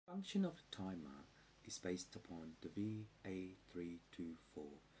function of the timer is based upon the VA324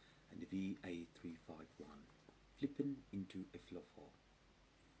 and the VA351 flipping into a flip-4.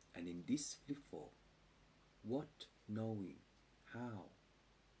 And in this flip-4, what knowing how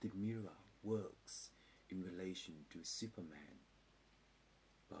the mirror works in relation to Superman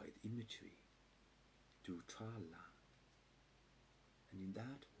by the imagery to Trala, and in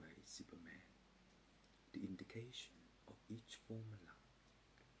that way Superman, the indication of each formula,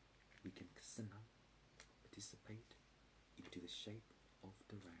 we can somehow participate into the shape of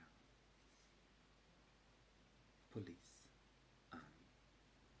the round. Police, army.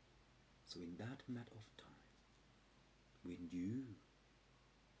 So in that matter of time, when you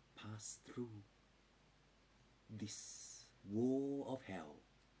pass through this wall of hell,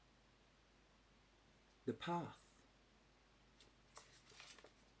 the path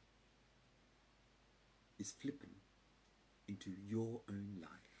is flipping into your own life.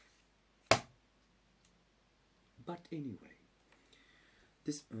 But anyway,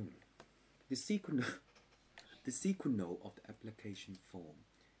 the sequence of the application form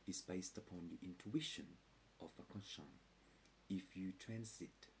is based upon the intuition of a conscience if you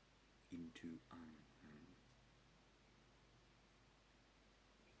transit into